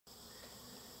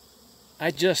I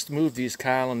just moved these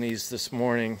colonies this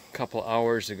morning, a couple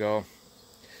hours ago.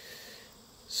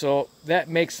 So that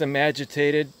makes them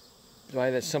agitated by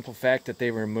the simple fact that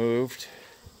they were moved.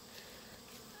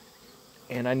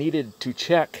 And I needed to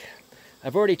check.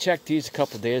 I've already checked these a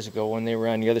couple days ago when they were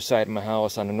on the other side of my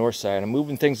house, on the north side. I'm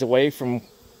moving things away from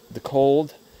the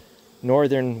cold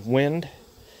northern wind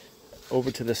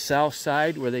over to the south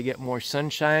side where they get more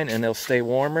sunshine and they'll stay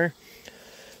warmer.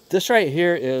 This right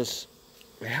here is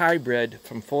a hybrid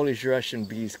from Foliage Russian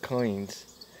Bees Queens.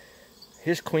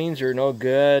 His queens are no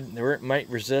good. They weren't mite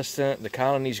resistant. The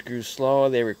colonies grew slow.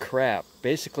 They were crap.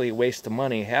 Basically a waste of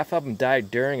money. Half of them died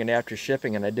during and after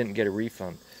shipping and I didn't get a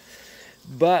refund.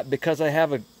 But because I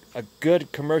have a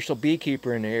good commercial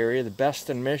beekeeper in the area, the best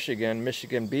in Michigan,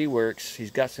 Michigan Bee Works,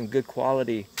 he's got some good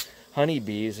quality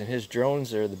honeybees and his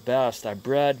drones are the best. I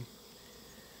bred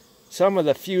some of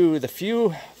the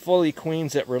few fully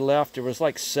queens that were left. There was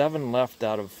like 7 left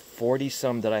out of 40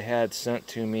 some that I had sent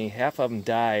to me. Half of them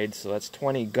died, so that's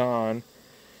 20 gone.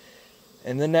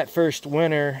 And then that first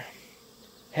winter,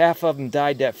 half of them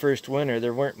died that first winter. They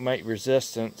weren't mite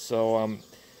resistant, so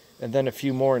and then a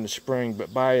few more in the spring.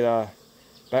 But by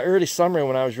early summer,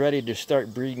 when I was ready to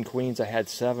start breeding queens, I had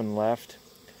 7 left.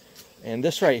 And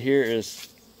this right here is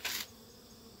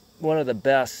one of the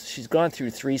best. She's gone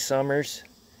through 3 summers.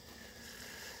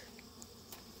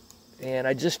 And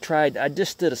I just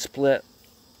did a split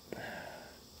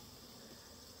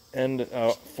and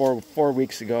 4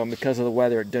 weeks ago, and because of the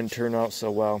weather it didn't turn out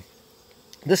so well.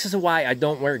 This is why I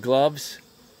don't wear gloves.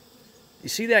 You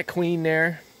see that queen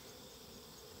there?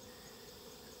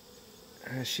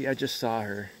 I just saw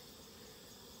her.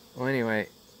 Well, anyway,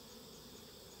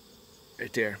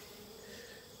 right there.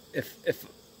 If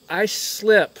I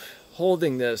slip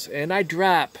holding this and I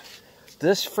drop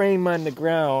this frame on the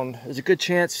ground, there's a good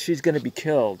chance she's going to be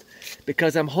killed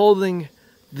because I'm holding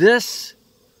this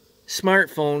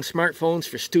smartphone. Smartphone's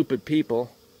for stupid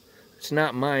people. It's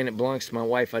not mine. It belongs to my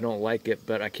wife. I don't like it,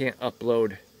 but I can't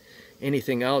upload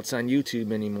anything else on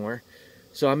YouTube anymore.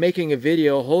 So I'm making a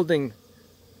video holding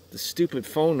the stupid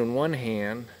phone in one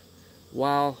hand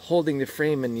while holding the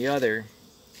frame in the other,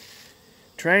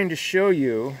 trying to show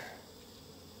you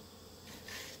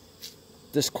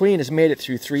this queen has made it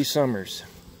through 3 summers.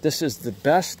 This is the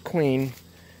best queen.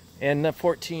 And the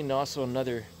 14, also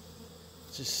another,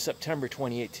 this is September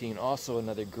 2018, also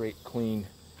another great queen.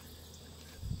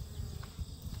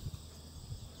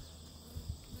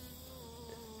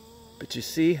 But you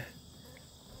see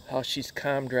how she's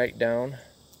calmed right down?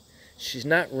 She's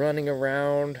not running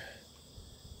around.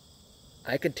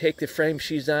 I could take the frame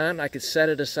she's on, I could set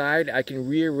it aside, I can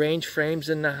rearrange frames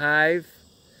in the hive.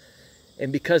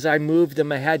 And because I moved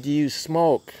them, I had to use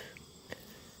smoke.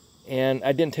 And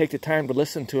I didn't take the time to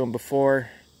listen to them before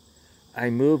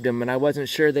I moved them. And I wasn't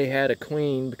sure they had a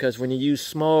queen, because when you use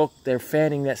smoke, they're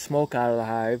fanning that smoke out of the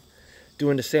hive,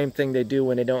 doing the same thing they do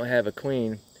when they don't have a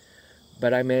queen.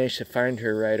 But I managed to find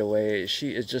her right away. She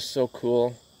is just so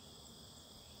cool.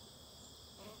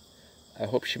 I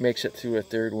hope she makes it through a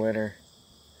 3rd winter.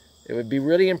 It would be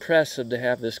really impressive to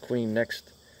have this queen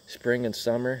next spring and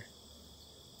summer.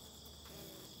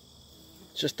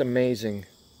 Just amazing.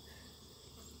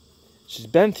 She's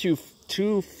been through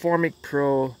 2 Formic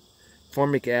Pro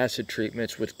formic acid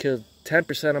treatments, which killed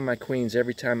 10% of my queens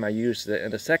every time I used it.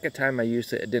 And the second time I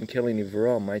used it, it didn't kill any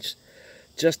varroa mites.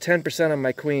 Just 10% of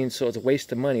my queens, so it's a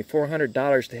waste of money.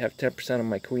 $400 to have 10% of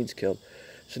my queens killed.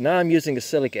 So now I'm using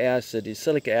acylic acid. The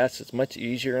acylic acid is much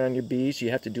easier on your bees.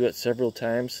 You have to do it several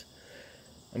times.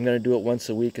 I'm going to do it once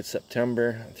a week in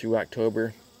September through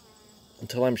October,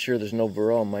 until I'm sure there's no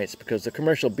varroa mites, because the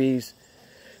commercial bees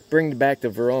bring back the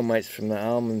varroa mites from the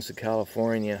almonds of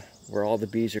California, where all the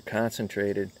bees are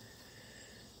concentrated.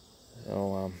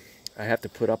 So I have to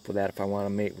put up with that if I want to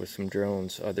mate with some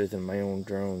drones other than my own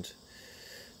drones.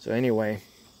 So anyway,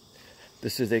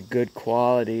 this is a good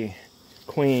quality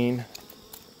queen,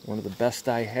 one of the best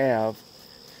I have,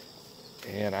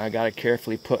 and I got to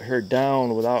carefully put her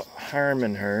down without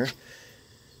harming her.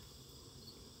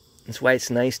 That's why it's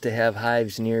nice to have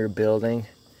hives near a building.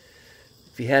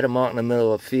 If you had them out in the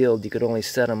middle of a field, you could only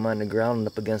set them on the ground and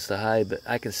up against the hive, but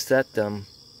I could set them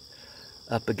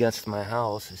up against my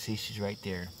house. And see, she's right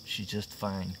there. She's just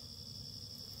fine.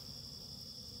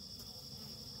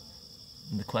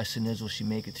 And the question is, will she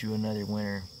make it through another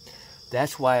winter?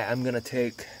 That's why I'm going to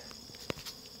take,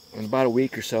 in about a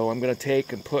week or so, I'm going to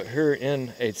take and put her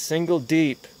in a single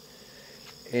deep.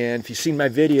 And if you've seen my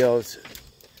videos,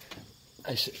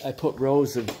 I put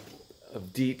rows of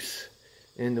deeps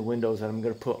in the windows, and I'm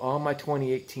going to put all my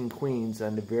 2018 queens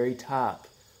on the very top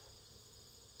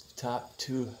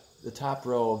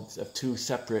row of 2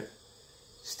 separate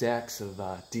stacks of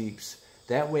deeps.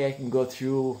 That way I can go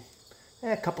through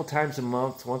a couple times a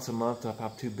month, once a month if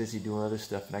I'm too busy doing other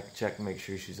stuff, and I can check and make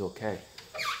sure she's okay.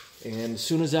 And as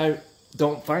soon as I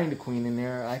don't find a queen in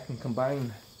there, I can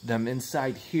combine them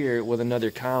inside here with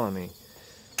another colony.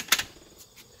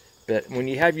 But when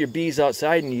you have your bees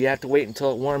outside and you have to wait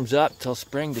until it warms up, till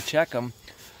spring to check them,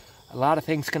 a lot of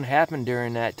things can happen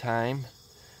during that time,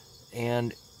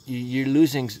 and you're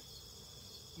losing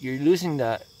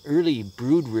the early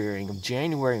brood rearing of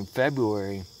January and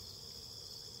February.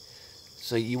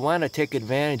 So you want to take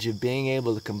advantage of being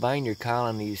able to combine your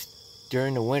colonies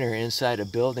during the winter inside a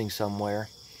building somewhere,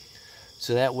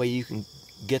 so that way you can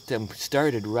get them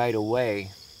started right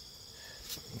away.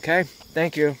 Okay,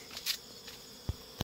 thank you.